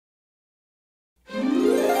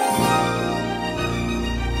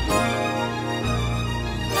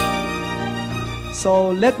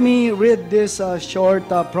So let me read this short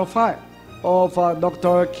profile of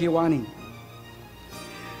Dr. Kwiyani.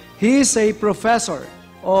 He is a professor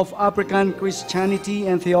of African Christianity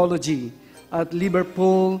and Theology at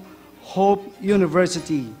Liverpool Hope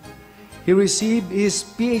University. He received his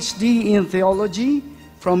PhD in Theology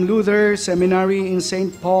from Luther Seminary in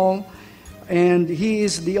St. Paul, and he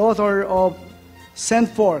is the author of Sent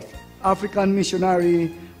Forth, African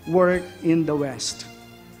Missionary Work in the West.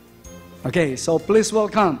 Okay, so please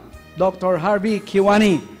welcome Dr. Harvey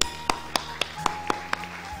Kwiyani.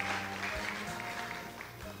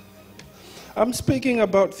 I'm speaking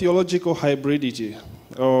about theological hybridity,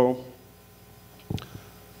 or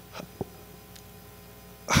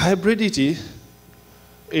hybridity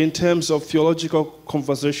in terms of theological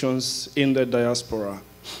conversations in the diaspora.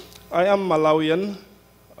 I am Malawian,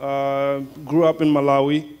 grew up in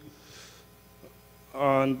Malawi,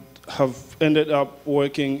 and have ended up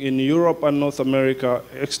working in Europe and North America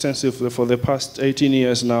extensively for the past 18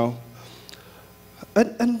 years now.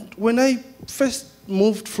 And when I first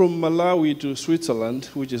moved from Malawi to Switzerland,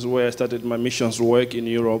 which is where I started my missions work in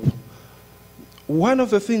Europe, one of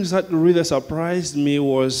the things that really surprised me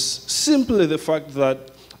was simply the fact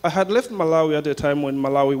that I had left Malawi at a time when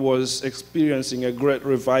Malawi was experiencing a great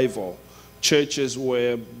revival. Churches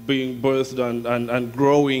were being birthed and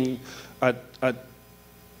growing at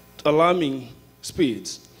alarming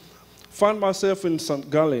speeds. Found myself in St.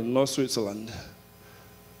 Gallen, North Switzerland.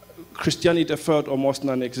 Christianity felt almost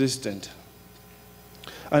non-existent.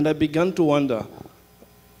 And I began to wonder,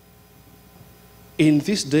 in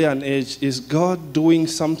this day and age, is God doing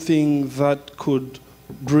something that could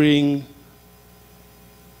bring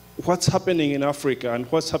what's happening in Africa and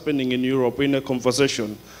what's happening in Europe in a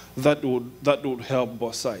conversation that would help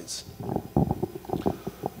both sides?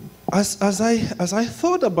 As I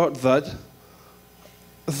thought about that,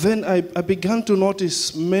 then I began to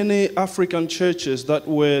notice many African churches that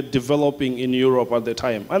were developing in Europe at the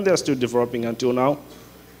time, and they're still developing until now,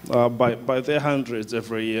 by their hundreds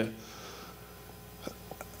every year.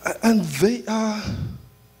 And they are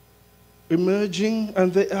emerging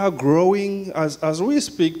and they are growing as we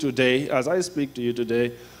speak today, as I speak to you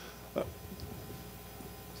today.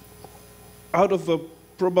 Out of the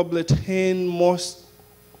probably 10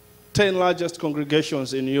 largest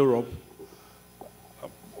congregations in Europe,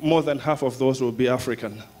 more than half of those will be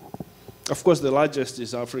African. Of course, the largest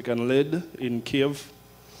is African-led in Kiev,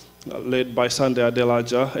 led by Sunday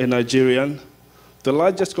Adelaja, a Nigerian. The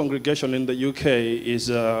largest congregation in the UK is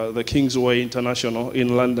the Kingsway International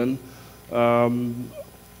in London,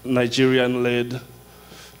 Nigerian-led,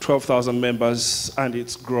 12,000 members, and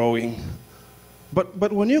it's growing.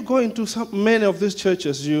 But when you go into many of these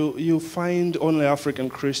churches, you find only African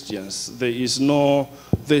Christians. There's no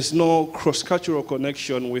cross-cultural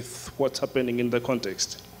connection with what's happening in the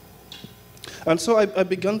context. And so I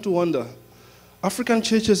began to wonder, African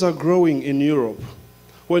churches are growing in Europe.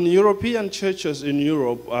 When European churches in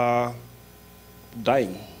Europe are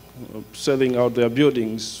dying, selling out their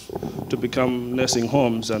buildings to become nursing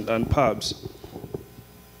homes and pubs.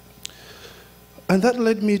 And that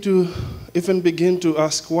led me to even begin to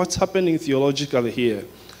ask what's happening theologically here.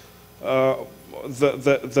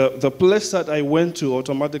 The place that I went to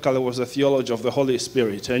automatically was the theology of the Holy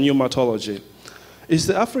Spirit, a pneumatology. Is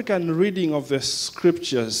the African reading of the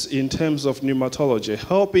scriptures in terms of pneumatology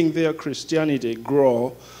helping their Christianity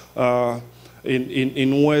grow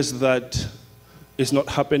in ways that is not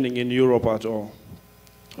happening in Europe at all?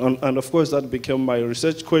 And of course, that became my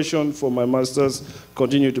research question for my master's,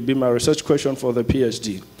 continued to be my research question for the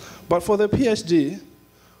PhD. But for the PhD,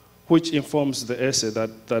 which informs the essay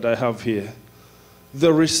that I have here,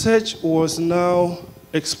 the research was now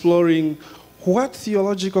exploring what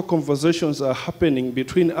theological conversations are happening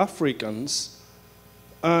between Africans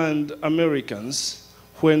and Americans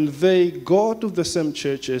when they go to the same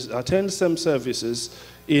churches, attend same services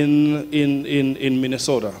in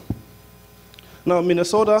Minnesota. Now,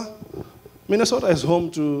 Minnesota is home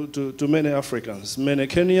to many Africans, many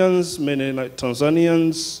Kenyans, many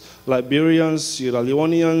Tanzanians, Liberians, Sierra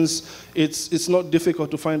Leoneans. It's not difficult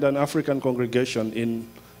to find an African congregation in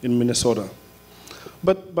Minnesota.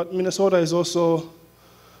 But Minnesota is also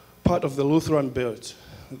part of the Lutheran belt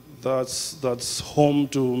that's home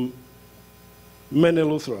to many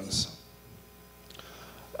Lutherans.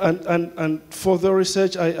 And for the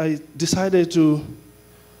research, I decided to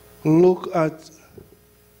look at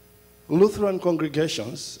Lutheran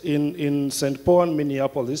congregations in St. Paul and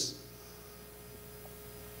Minneapolis,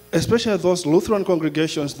 especially those Lutheran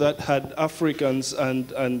congregations that had Africans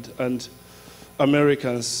and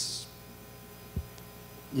Americans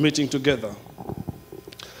meeting together.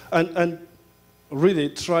 And really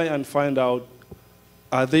try and find out,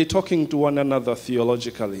 are they talking to one another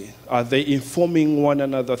theologically? Are they informing one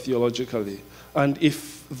another theologically? And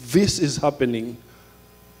if this is happening,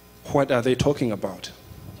 what are they talking about?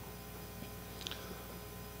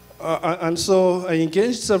 And so I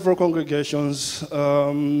engaged several congregations,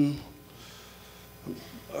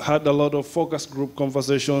 had a lot of focus group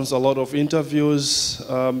conversations, a lot of interviews,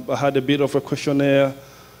 I had a bit of a questionnaire,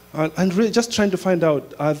 and really just trying to find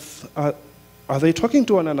out, are they talking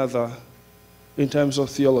to one another in terms of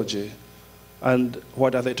theology, and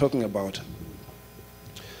what are they talking about?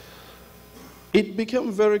 It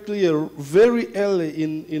became very clear very early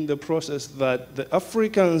in the process that the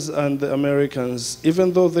Africans and the Americans,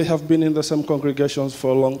 even though they have been in the same congregations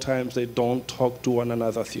for a long time, they don't talk to one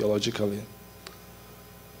another theologically.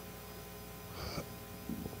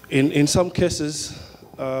 In some cases,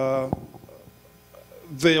 there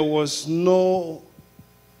was no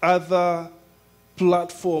other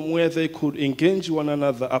platform where they could engage one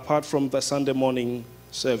another apart from the Sunday morning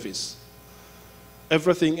service.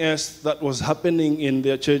 Everything else that was happening in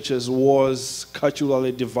their churches was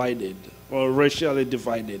culturally divided or racially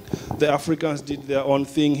divided. The Africans did their own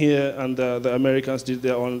thing here, and the Americans did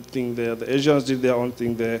their own thing there. The Asians did their own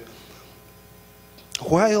thing there.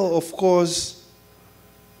 While, of course,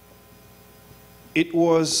 it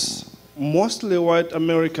was mostly white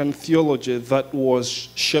American theology that was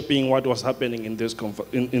shaping what was happening in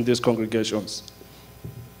these congregations.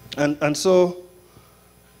 And so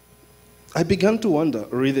I began to wonder,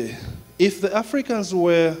 really, if the Africans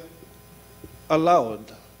were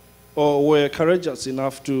allowed or were courageous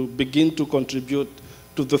enough to begin to contribute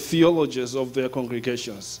to the theologies of their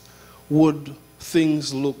congregations, would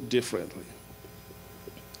things look differently?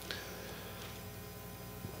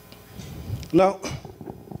 Now,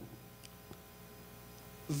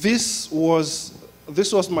 this was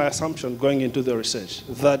my assumption going into the research,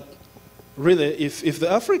 that really, if the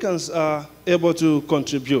Africans are able to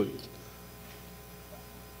contribute,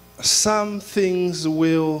 some things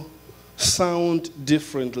will sound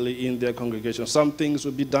differently in their congregation. Some things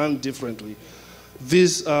will be done differently.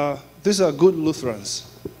 These are good Lutherans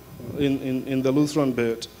in the Lutheran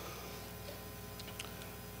belt.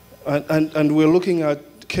 And we're looking at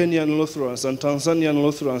Kenyan Lutherans and Tanzanian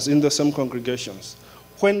Lutherans in the same congregations.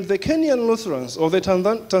 When the Kenyan Lutherans or the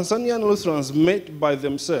Tanzanian Lutherans met by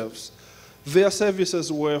themselves, their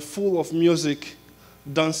services were full of music,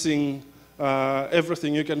 dancing,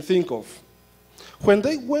 everything you can think of. When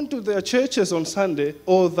they went to their churches on Sunday,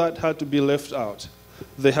 all that had to be left out.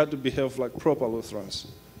 They had to behave like proper Lutherans.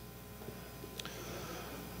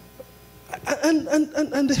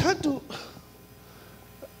 And they had to,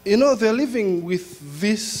 they're living with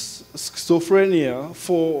this schizophrenia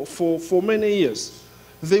for many years.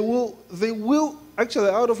 They will actually,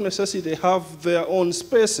 out of necessity, have their own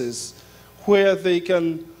spaces where they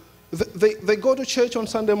can. They go to church on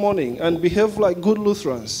Sunday morning and behave like good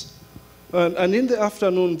Lutherans. And in the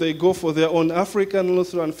afternoon, they go for their own African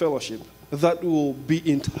Lutheran fellowship. That will be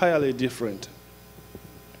entirely different.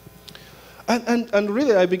 And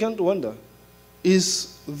really, I began to wonder,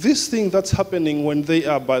 is this thing that's happening when they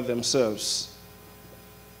are by themselves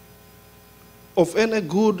of any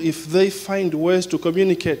good if they find ways to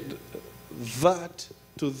communicate that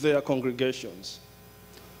to their congregations?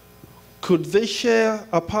 Could they share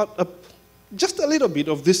just a little bit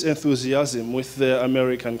of this enthusiasm with their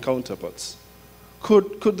American counterparts?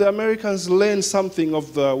 Could the Americans learn something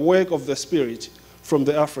of the work of the Spirit from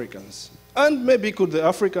the Africans? And maybe could the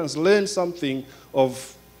Africans learn something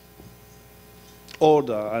of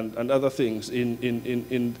order and other things in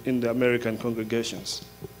the American congregations?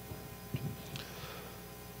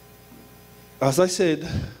 As I said,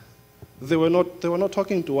 they were not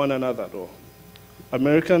talking to one another at all.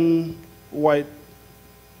 American white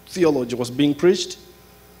theology was being preached.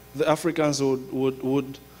 The Africans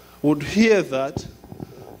would hear that,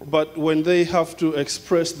 but when they have to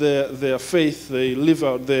express their faith, they live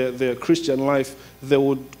out their Christian life, they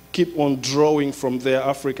would keep on drawing from their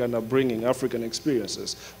African upbringing, African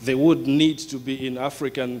experiences. They would need to be in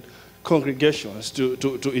African congregations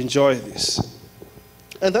to enjoy this.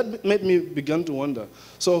 And that made me begin to wonder,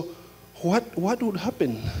 so what would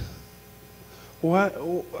happen? Why,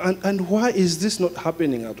 and why is this not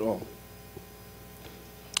happening at all?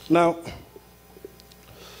 Now,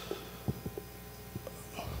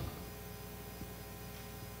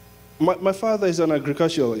 my father is an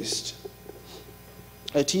agriculturalist,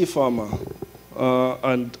 a tea farmer,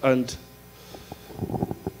 and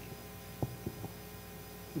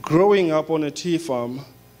growing up on a tea farm,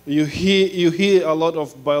 you hear a lot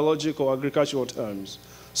of biological agricultural terms.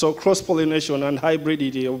 So cross-pollination and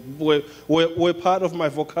hybridity were part of my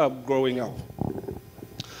vocab growing up.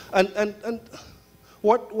 And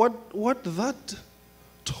what that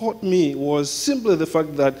taught me was simply the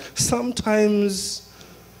fact that sometimes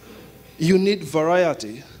you need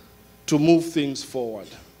variety to move things forward.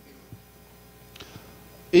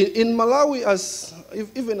 In Malawi,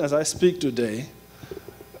 even as I speak today,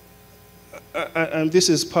 and this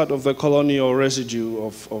is part of the colonial residue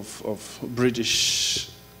of British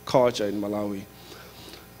culture in Malawi,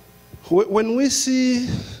 when we see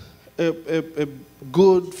a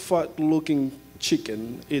good, fat-looking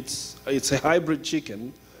chicken, it's a hybrid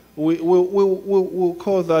chicken, we'll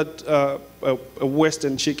call that a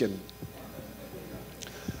Western chicken.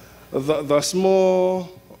 The small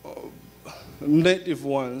native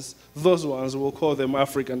ones, those ones, we'll call them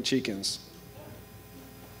African chickens.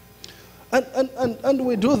 And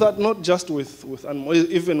we do that not just with animals,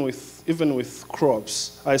 even with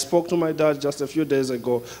crops. I spoke to my dad just a few days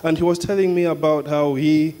ago, and he was telling me about how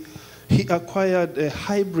he acquired a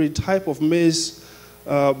hybrid type of maize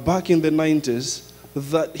back in the 90s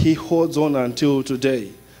that he holds on until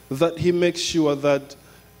today, that he makes sure that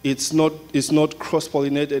it's not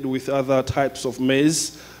cross-pollinated with other types of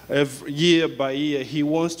maize. Year by year, he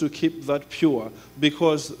wants to keep that pure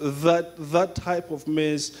because that type of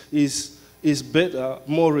maize is better,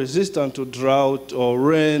 more resistant to drought or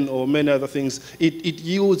rain or many other things. It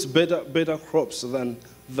yields better crops than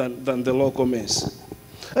the local maize.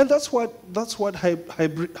 And that's what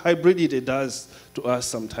hybridity does to us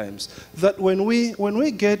sometimes. That when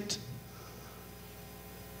we get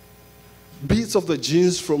bits of the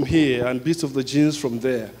genes from here and bits of the genes from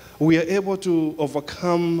there, we are able to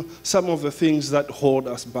overcome some of the things that hold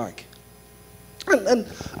us back.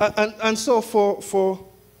 And so for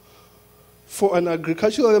an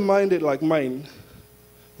agriculturally minded like mine,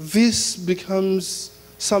 this becomes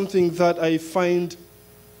something that I find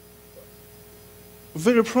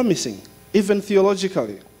very promising, even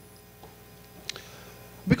theologically.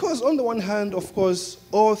 Because on the one hand, of course,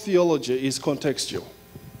 all theology is contextual.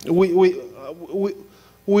 We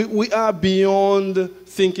are beyond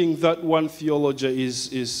thinking that one theology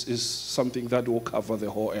is something that will cover the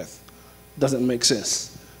whole earth. Doesn't make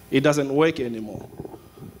sense. It doesn't work anymore.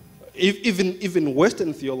 Even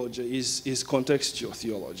Western theology is contextual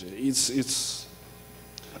theology.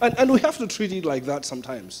 And we have to treat it like that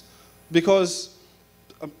sometimes, because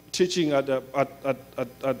I'm teaching at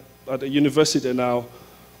a university now.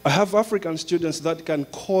 I have African students that can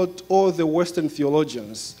quote all the Western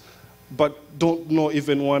theologians, but don't know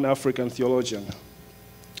even one African theologian.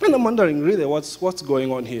 And I'm wondering, really, what's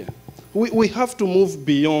going on here? We have to move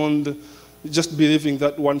beyond just believing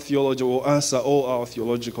that one theology will answer all our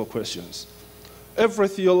theological questions. Every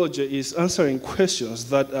theology is answering questions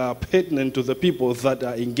that are pertinent to the people that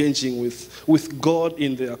are engaging with God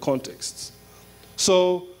in their contexts.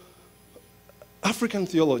 So, African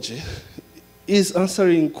theology is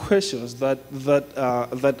answering questions that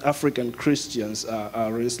African Christians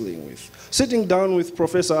are wrestling with. Sitting down with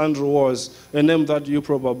Professor Andrew Wars, a name that you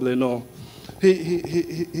probably know,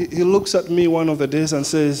 he looks at me one of the days and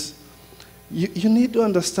says, you need to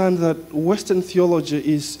understand that Western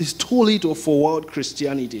theology is too little for world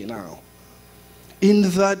Christianity now, in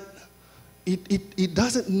that it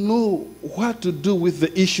doesn't know what to do with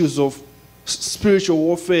the issues of spiritual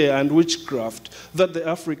warfare and witchcraft that the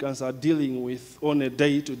Africans are dealing with on a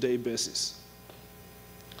day-to-day basis.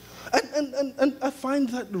 And I find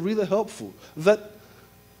that really helpful, that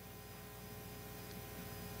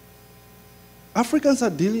Africans are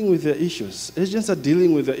dealing with their issues, Asians are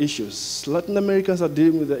dealing with their issues, Latin Americans are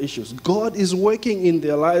dealing with their issues. God is working in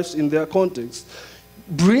their lives, in their context,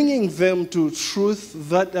 bringing them to truths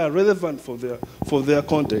that are relevant for their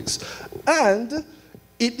context. And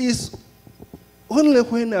it is only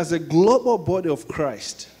when, as a global body of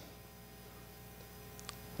Christ,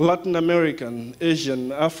 Latin American,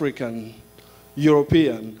 Asian, African,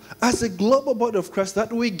 European, as a global body of Christ,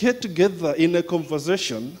 that we get together in a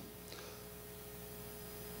conversation,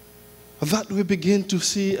 that we begin to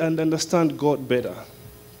see and understand God better.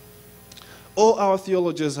 All our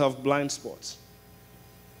theologians have blind spots.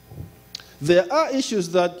 There are issues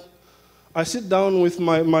that I sit down with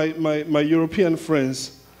my European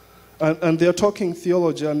friends, and they're talking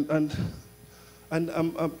theology, and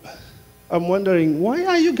I'm wondering, why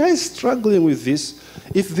are you guys struggling with this?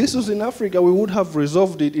 If this was in Africa, we would have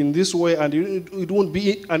resolved it in this way, and it wouldn't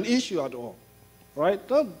be an issue at all, right?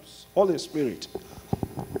 That's Holy Spirit.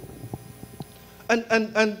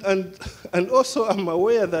 And also I'm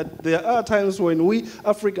aware that there are times when we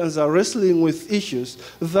Africans are wrestling with issues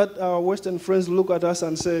that our Western friends look at us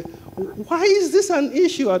and say, why is this an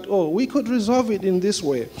issue at all? We could resolve it in this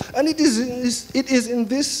way. And it is in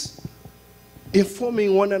this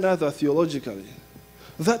informing one another theologically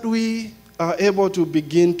that we are able to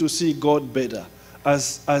begin to see God better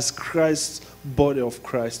as Christ's body of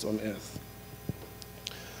Christ on earth.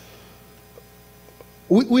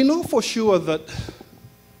 We know for sure that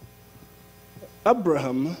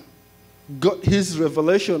Abraham got his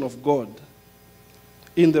revelation of God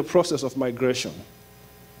in the process of migration,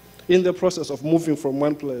 in the process of moving from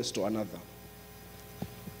one place to another.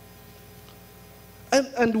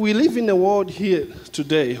 And we live in a world here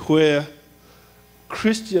today where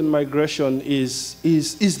Christian migration is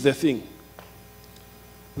the thing.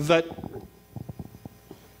 That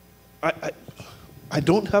I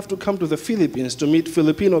don't have to come to the Philippines to meet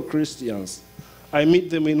Filipino Christians. I meet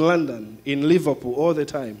them in London, in Liverpool all the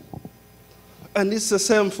time. And it's the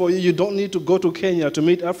same for you. You don't need to go to Kenya to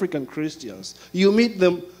meet African Christians. You meet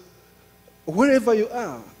them wherever you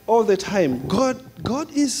are all the time. God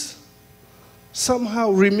is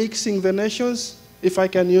somehow remixing the nations, if I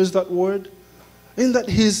can use that word, in that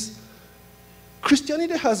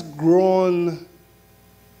Christianity has grown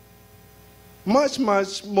much,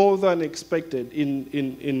 much more than expected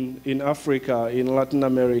in Africa, in Latin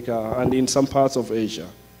America, and in some parts of Asia.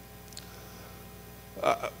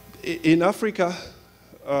 In Africa,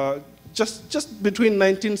 just between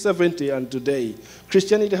 1970 and today,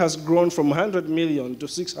 Christianity has grown from 100 million to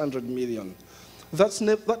 600 million.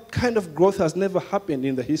 That kind of growth has never happened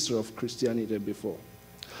in the history of Christianity before.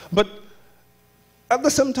 But at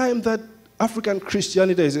the same time that African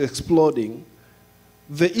Christianity is exploding,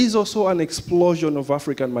 there is also an explosion of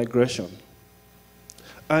African migration.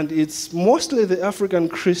 And it's mostly the African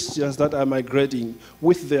Christians that are migrating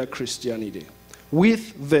with their Christianity,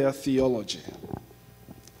 with their theology.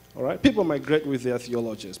 All right? People migrate with their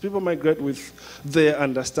theologies. People migrate with their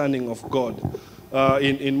understanding of God.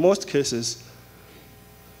 In most cases,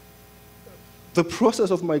 the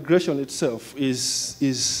process of migration itself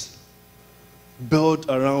is built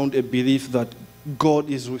around a belief that God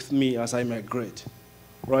is with me as I migrate.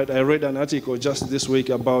 Right? I read an article just this week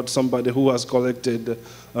about somebody who has collected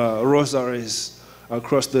rosaries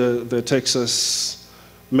across the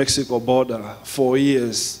Texas-Mexico border for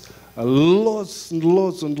years. Lots and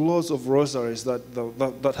lots of rosaries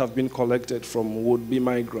that have been collected from would-be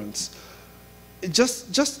migrants.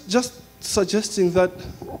 Just suggesting that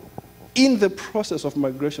in the process of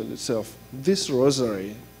migration itself, this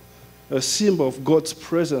rosary, a symbol of God's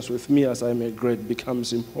presence with me as I migrate,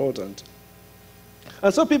 becomes important.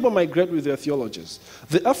 And so people migrate with their theologies.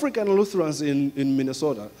 The African Lutherans in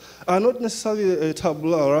Minnesota are not necessarily a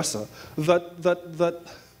tabula rasa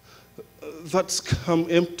that's come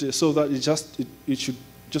empty so that it should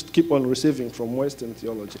just keep on receiving from Western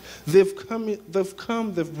theology. They've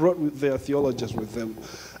brought with their theologies with them.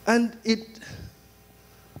 And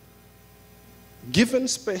given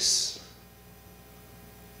space,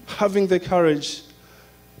 having the courage,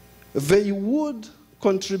 they would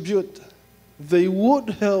contribute. They would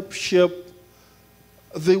help shape,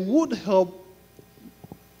 they would help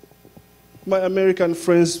my American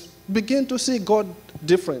friends begin to see God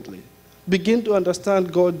differently, begin to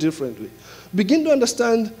understand God differently, begin to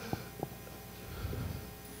understand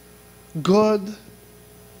God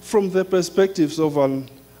from the perspectives of an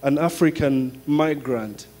African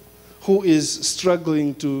migrant who is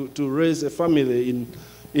struggling to raise a family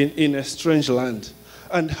in a strange land.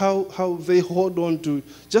 And how they hold on to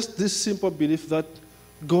just this simple belief that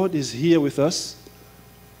God is here with us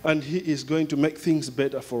and He is going to make things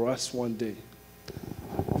better for us one day.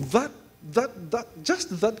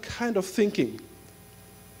 Just that kind of thinking,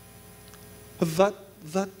 that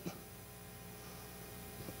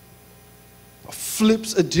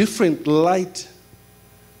flips a different light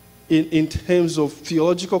in terms of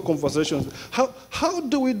theological conversations. How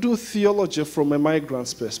do we do theology from a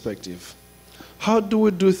migrant's perspective? How do we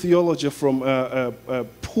do theology from a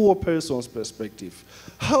poor person's perspective?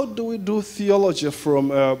 How do we do theology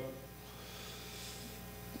from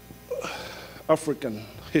African,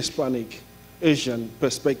 Hispanic, Asian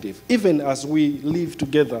perspective, even as we live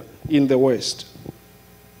together in the West?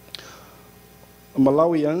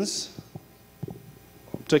 Malawians,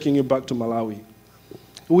 taking you back to Malawi,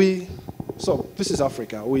 so this is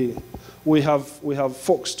Africa. We have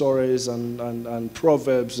folk stories and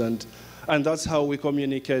proverbs and that's how we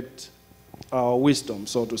communicate our wisdom,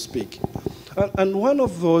 so to speak. And one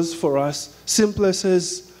of those for us simply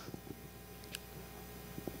says,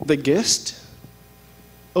 the guest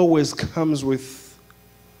always comes with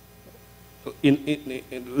in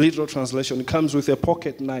literal translation, it comes with a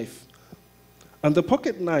pocket knife. And the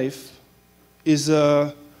pocket knife is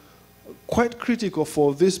quite critical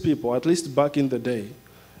for these people, at least back in the day,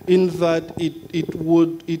 in that it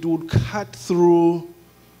would cut through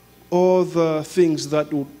all the things that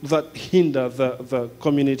hinder the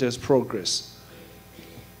community's progress.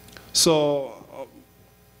 So,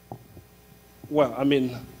 well, I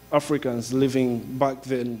mean, Africans living back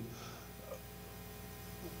then,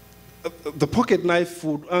 the pocket knife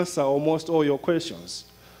would answer almost all your questions.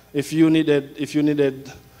 If you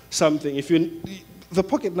needed something, the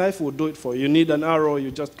pocket knife would do it for you. You need an arrow, you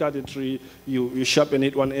just cut a tree, you sharpen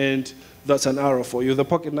it one end, that's an arrow for you. The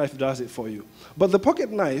pocket knife does it for you. But the pocket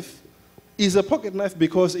knife is a pocket knife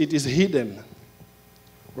because it is hidden,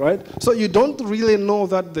 right? So you don't really know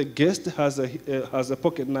that the guest has a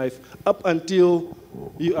pocket knife up until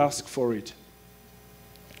you ask for it.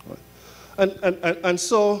 Right? And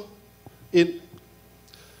so in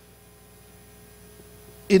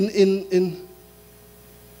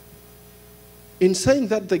saying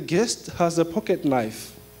that the guest has a pocket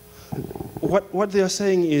knife, what they are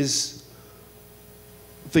saying is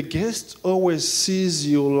the guest always sees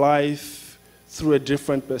your life through a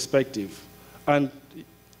different perspective. And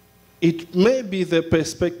it may be the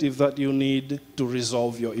perspective that you need to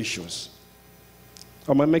resolve your issues.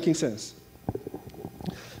 Am I making sense?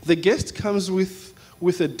 The guest comes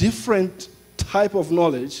with a different type of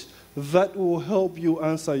knowledge that will help you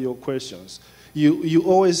answer your questions. You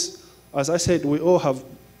always, as I said, we all have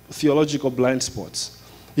theological blind spots.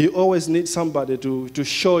 You always need somebody to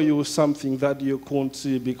show you something that you couldn't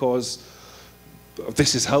see because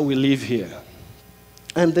this is how we live here.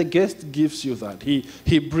 And the guest gives you that.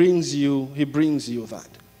 He brings you that.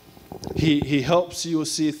 He helps you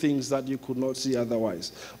see things that you could not see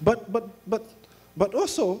otherwise. But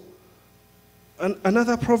also,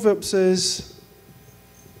 another proverb says,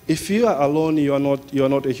 if you are alone, you are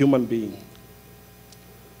not a human being.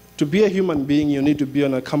 To be a human being, you need to be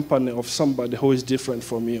in a company of somebody who is different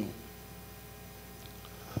from you.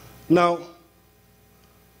 Now,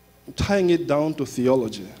 tying it down to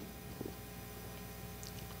theology,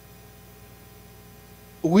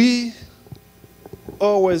 we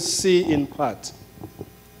always see in part.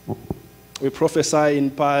 We prophesy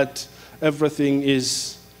in part. Everything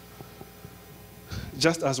is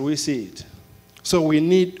just as we see it. So we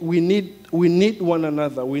need one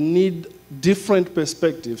another. We need different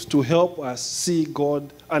perspectives to help us see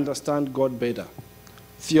God, understand God better.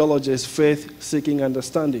 Theology is faith seeking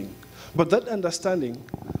understanding. But that understanding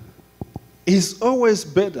is always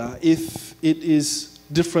better if it is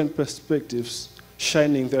different perspectives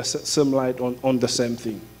shining the same light on the same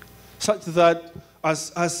thing. Such that,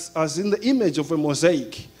 as in the image of a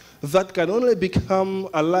mosaic, that can only become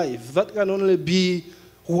alive, that can only be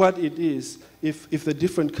what it is if the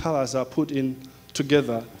different colors are put in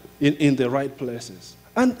together in the right places.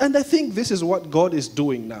 And I think this is what God is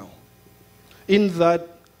doing now, in that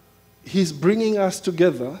he's bringing us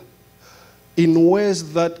together in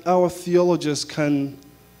ways that our theologians can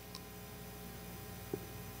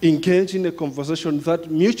engage in a conversation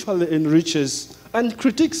that mutually enriches and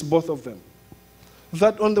critiques both of them.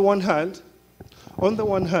 That on the one hand,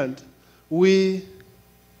 we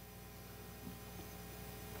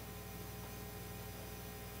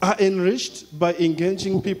are enriched by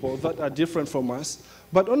engaging people that are different from us,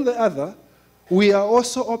 but on the other, we are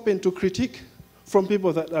also open to critique from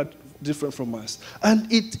people that are different from us.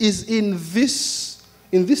 And it is in this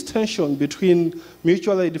tension between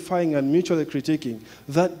mutually edifying and mutually critiquing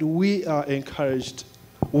that we are encouraged,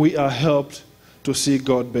 we are helped to see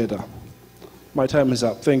God better. My time is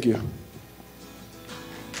up. Thank you.